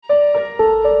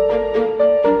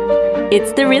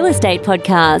It's the Real Estate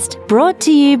Podcast, brought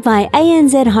to you by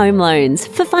ANZ Home Loans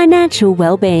for financial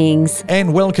well-beings.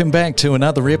 And welcome back to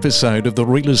another episode of the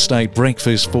Real Estate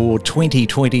Breakfast for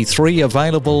 2023,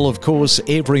 available, of course,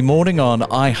 every morning on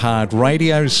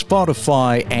iHeartRadio,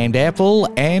 Spotify and Apple,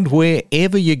 and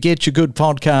wherever you get your good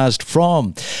podcast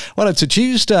from. Well, it's a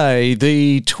Tuesday,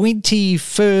 the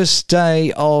 21st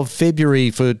day of February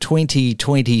for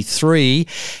 2023,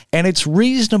 and it's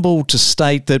reasonable to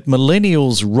state that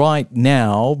millennials right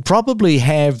now probably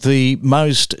have the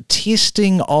most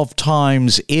testing of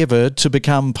times ever to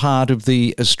become part of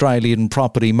the Australian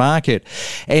property market.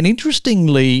 And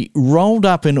interestingly, rolled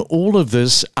up in all of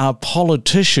this are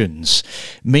politicians,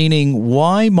 meaning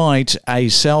why might a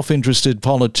self-interested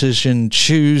politician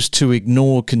choose to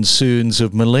ignore concerns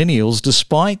of millennials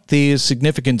despite their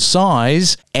significant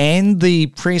size and the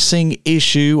pressing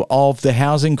issue of the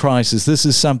housing crisis? This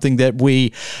is something that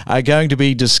we are going to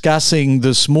be discussing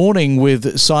this morning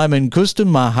with Simon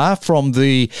Kustenmacher from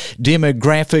the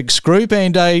Demographics Group.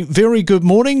 And a very good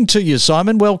morning to you,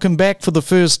 Simon. Welcome back for the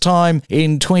first time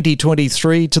in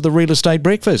 2023 to the Real Estate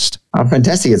Breakfast. Oh,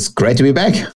 fantastic. It's great to be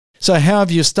back. So how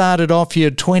have you started off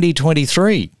your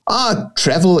 2023?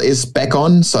 Travel is back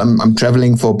on. So I'm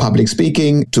traveling for public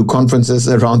speaking to conferences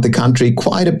around the country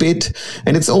quite a bit.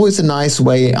 And it's always a nice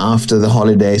way after the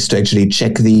holidays to actually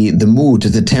check the mood,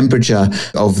 the temperature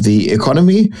of the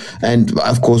economy. And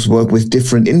of course, work with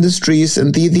different industries.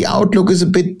 And the outlook is a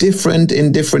bit different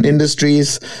in different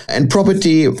industries. And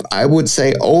property, I would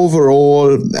say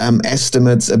overall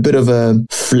estimates a bit of a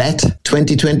flat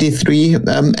 2023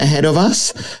 ahead of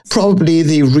us. Probably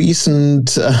the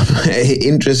recent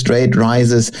interest rate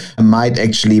rises might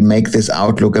actually make this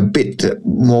outlook a bit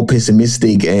more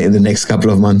pessimistic in the next couple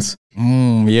of months.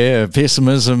 Yeah,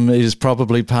 pessimism is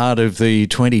probably part of the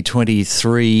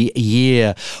 2023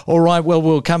 year. All right, well,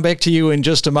 we'll come back to you in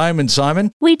just a moment,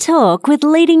 Simon. We talk with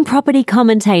leading property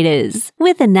commentators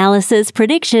with analysis,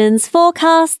 predictions,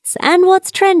 forecasts, and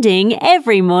what's trending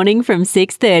every morning from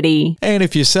 6:30. And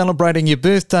if you're celebrating your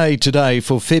birthday today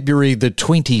for February the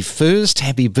 21st,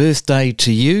 happy birthday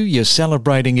to you. You're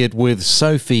celebrating it with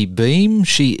Sophie Beam.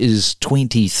 She is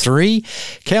 23.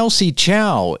 Kelsey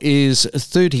Chow is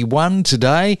 31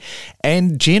 today,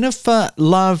 and Jennifer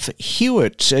Love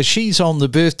Hewitt, she's on the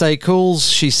birthday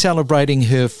calls. She's celebrating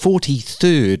her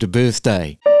 43rd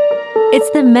birthday. It's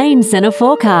the Main Centre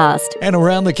forecast. And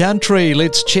around the country,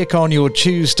 let's check on your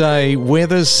Tuesday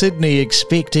weather. Sydney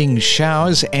expecting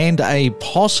showers and a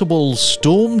possible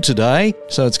storm today,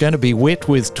 so it's going to be wet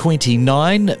with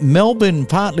 29. Melbourne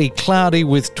partly cloudy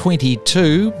with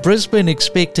 22. Brisbane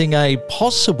expecting a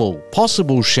possible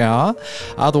shower,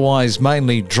 otherwise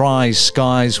mainly dry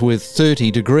skies with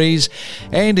 30 degrees.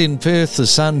 And in Perth, the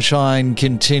sunshine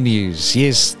continues.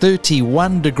 Yes,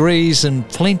 31 degrees and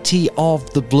plenty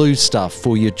of the blue stuff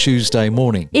for your Tuesday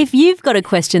morning. If you've got a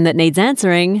question that needs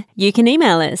answering, you can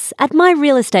email us at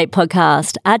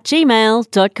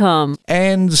myrealestatepodcast@gmail.com.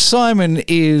 And Simon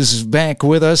is back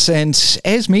with us, and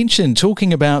as mentioned,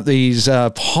 talking about these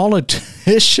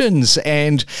politicians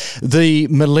and the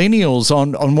millennials.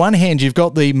 On one hand, you've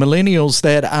got the millennials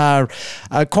that are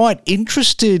quite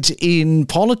interested in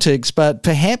politics, but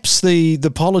perhaps the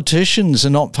politicians are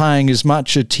not paying as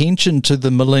much attention to the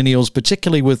millennials,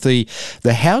 particularly with the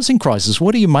housing crisis.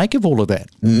 What do you make of all of that?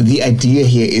 The idea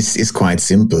here is quite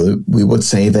simple. We would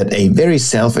say that a very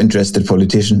self-interested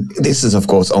politician, this is of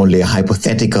course only a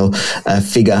hypothetical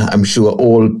figure. I'm sure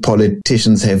all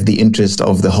politicians have the interest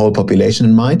of the whole population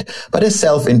in mind, but a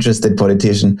self-interested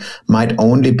politician might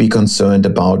only be concerned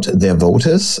about their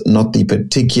voters, not the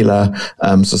particular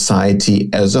society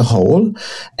as a whole.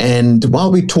 And while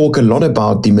we talk a lot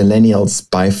about the millennials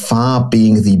by far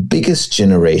being the biggest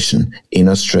generation in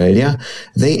Australia,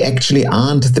 they actually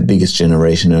aren't the biggest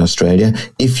generation in Australia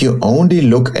if you only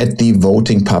look at the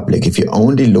voting public, if you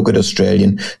only look at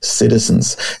Australian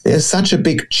citizens. There's such a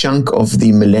big chunk of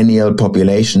the millennial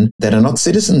population that are not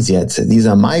citizens yet. These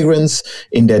are migrants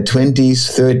in their 20s,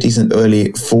 30s and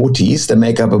early 40s. They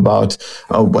make up about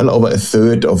well over a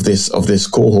third of this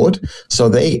cohort. So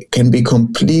they can be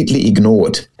completely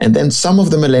ignored. And then some of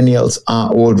the millennials are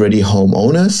already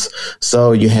homeowners.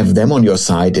 So you have them on your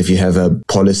side if you have a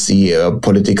policy, a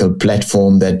political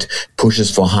platform that pushes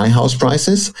for high house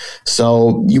prices.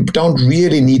 So you don't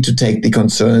really need to take the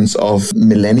concerns of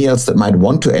millennials that might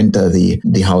want to enter the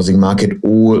housing market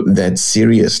all that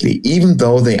seriously. Even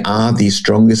though they are the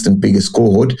strongest and biggest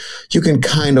cohort, you can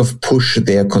kind of push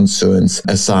their concerns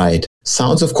aside.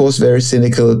 Sounds, of course, very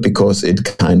cynical because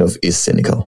it kind of is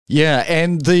cynical. Yeah,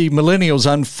 and the millennials,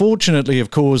 unfortunately, of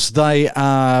course, they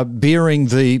are bearing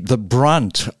the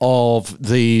brunt of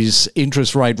these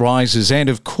interest rate rises. And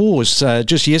of course,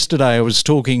 just yesterday I was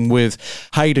talking with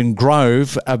Hayden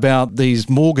Grove about these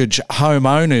mortgage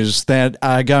homeowners that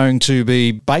are going to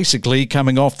be basically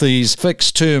coming off these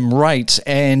fixed term rates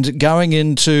and going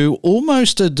into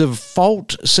almost a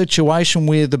default situation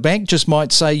where the bank just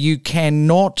might say you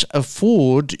cannot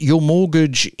afford your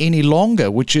mortgage any longer,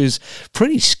 which is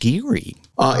pretty scary.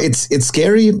 It's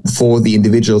scary for the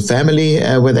individual family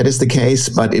where that is the case,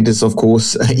 but it is, of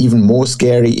course, even more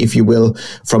scary, if you will,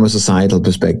 from a societal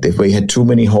perspective, where you had too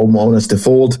many homeowners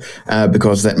default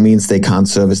because that means they can't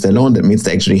service their loan. That means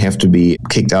they actually have to be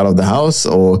kicked out of the house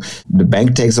or the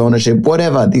bank takes ownership,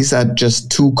 whatever. These are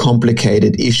just too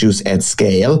complicated issues at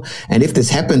scale. And if this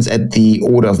happens at the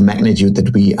order of magnitude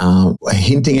that we are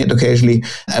hinting at occasionally,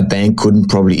 a bank couldn't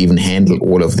probably even handle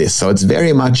all of this. So it's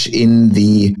very much in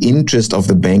the interest of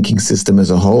the banking system as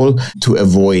a whole to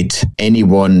avoid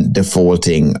anyone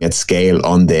defaulting at scale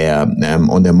on their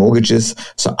mortgages.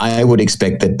 So I would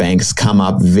expect that banks come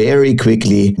up very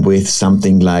quickly with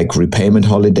something like repayment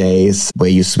holidays, where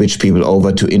you switch people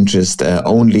over to interest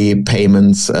only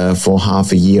payments for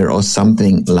half a year or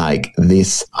something like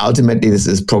this. Ultimately, this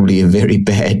is probably a very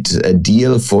bad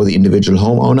deal for the individual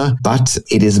homeowner, but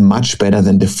it is much better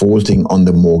than defaulting on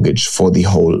the mortgage for the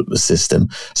whole system.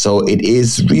 So it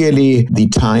is really the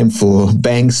time for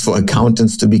banks, for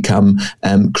accountants to become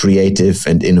creative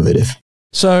and innovative.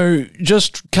 So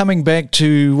just coming back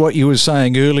to what you were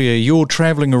saying earlier, you're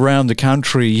travelling around the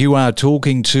country, you are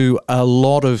talking to a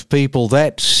lot of people.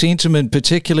 That sentiment,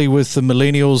 particularly with the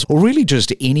millennials, or really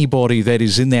just anybody that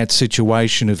is in that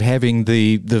situation of having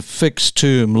the fixed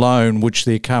term loan which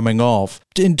they're coming off.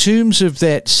 In terms of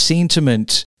that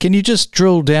sentiment, can you just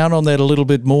drill down on that a little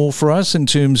bit more for us in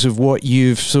terms of what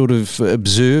you've sort of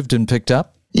observed and picked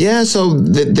up? Yeah, so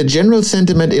the general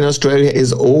sentiment in Australia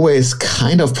is always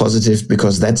kind of positive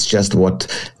because that's just what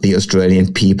the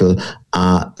Australian people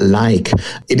are like.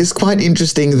 It is quite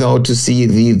interesting, though, to see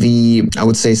the I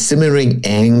would say, simmering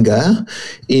anger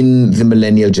in the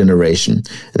millennial generation.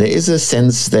 There is a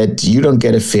sense that you don't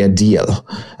get a fair deal.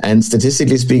 And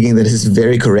statistically speaking, that is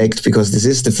very correct because this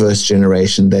is the first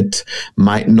generation that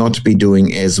might not be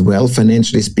doing as well,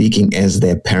 financially speaking, as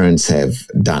their parents have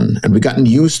done. And we've gotten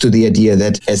used to the idea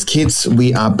that as kids,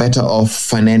 we are better off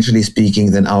financially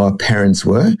speaking than our parents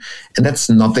were. And that's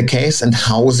not the case. And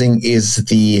housing is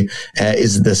the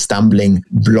stumbling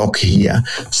block here.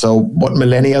 So what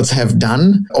millennials have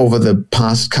done over the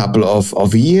past couple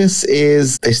of years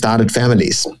is they started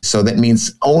families. So that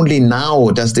means only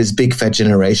now does this big fat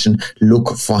generation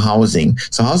look for housing.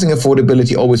 So housing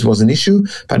affordability always was an issue,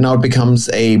 but now it becomes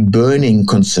a burning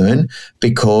concern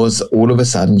because all of a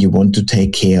sudden you want to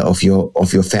take care of your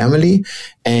family.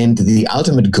 And the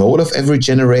ultimate goal of every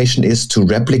generation is to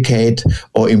replicate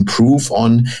or improve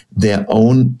on their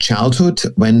own childhood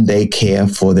when they care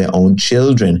for their own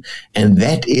children. And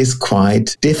that is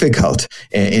quite difficult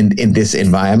in this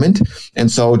environment.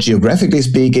 And so geographically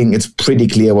speaking, it's pretty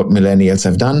clear what millennials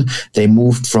have done. They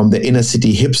moved from the inner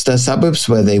city hipster suburbs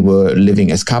where they were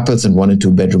living as couples and 1 and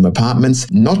 2 bedroom apartments,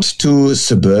 not to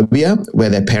suburbia where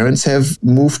their parents have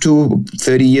moved to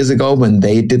 30 years ago when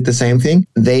they did the same thing.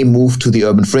 They moved to the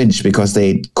urban fringe because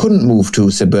they couldn't move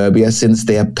to suburbia since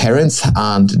their parents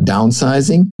aren't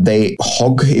downsizing. They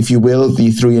hog, if you will,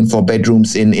 the 3 and 4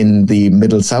 bedrooms in the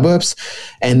middle suburbs,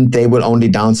 and they will only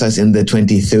downsize in the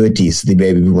 2030s, the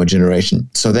baby boomer generation.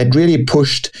 So that really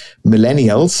pushed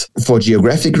millennials for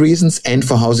geographic reasons and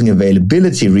for housing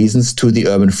availability reasons to the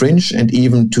urban fringe and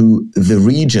even to the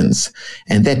regions.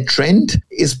 And that trend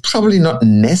is probably not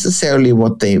necessarily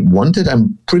what they wanted.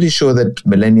 I'm pretty sure that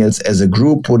millennials as a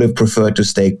group would have preferred to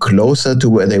stay closer to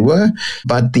where they were,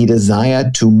 but the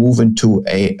desire to move into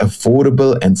a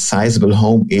affordable and sizable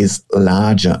home is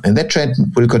larger. And that trend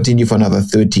will continue for another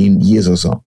 13 years or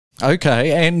so.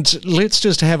 Okay, and let's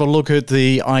just have a look at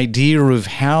the idea of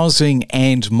housing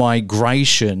and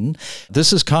migration.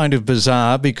 This is kind of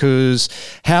bizarre because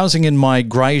housing and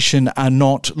migration are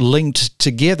not linked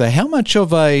together. How much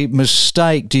of a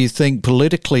mistake do you think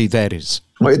politically that is?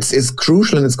 Well, it's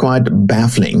crucial and it's quite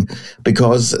baffling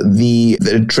because the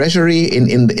Treasury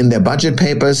in their budget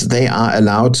papers, they are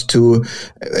allowed to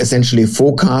essentially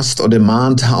forecast or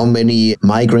demand how many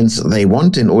migrants they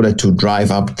want in order to drive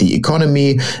up the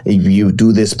economy. You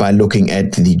do this by looking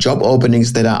at the job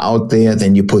openings that are out there.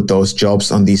 Then you put those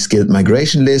jobs on the skilled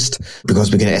migration list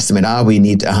because we can estimate, we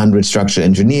need 100 structural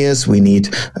engineers, we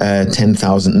need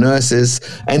 10,000 nurses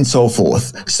and so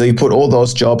forth. So you put all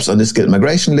those jobs on the skilled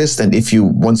migration list. And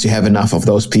once you have enough of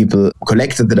those people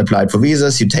collected that applied for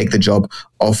visas, you take the job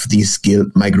off the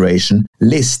skilled migration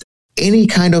list. Any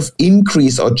kind of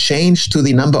increase or change to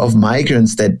the number of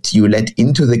migrants that you let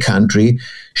into the country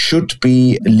should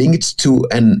be linked to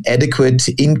an adequate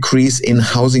increase in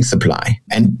housing supply.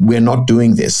 And we're not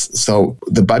doing this. So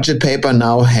the budget paper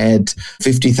now had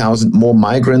 50,000 more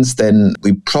migrants than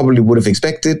we probably would have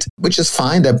expected, which is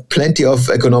fine. There are plenty of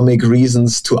economic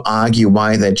reasons to argue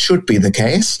why that should be the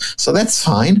case. So that's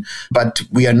fine. But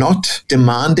we are not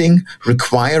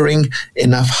requiring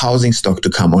enough housing stock to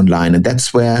come online. And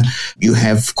that's where you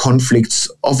have conflicts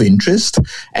of interest.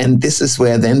 And this is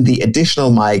where then the additional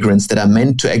migrants that are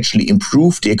meant to actually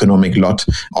improve the economic lot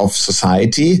of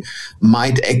society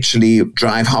might actually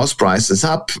drive house prices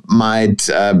up, might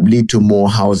lead to more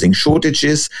housing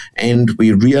shortages. And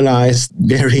we realized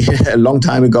a long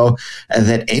time ago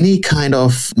that any kind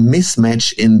of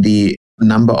mismatch in the in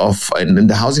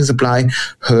the housing supply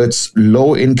hurts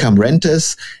low-income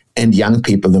renters and young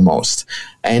people the most.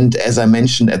 And as I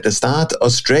mentioned at the start,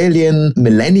 Australian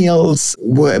millennials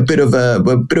were a bit of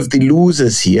the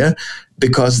losers here,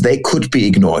 because they could be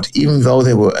ignored. Even though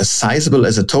they were as sizable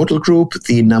as a total group,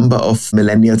 the number of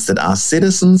millennials that are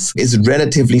citizens is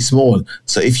relatively small.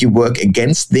 So if you work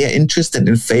against their interest and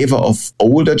in favor of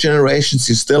older generations,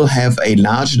 you still have a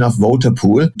large enough voter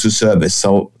pool to service.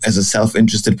 So as a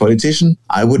self-interested politician,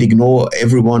 I would ignore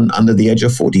everyone under the age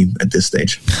of 40 at this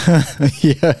stage.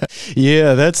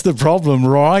 Yeah, that's the problem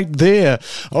right there.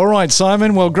 All right,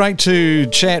 Simon, well, great to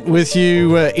chat with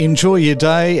you. Enjoy your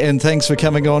day, and thanks for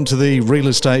coming on to the Real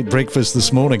Estate Breakfast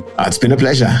this morning. It's been a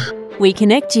pleasure. We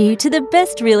connect you to the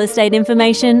best real estate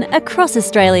information across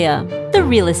Australia. The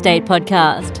Real Estate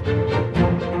Podcast.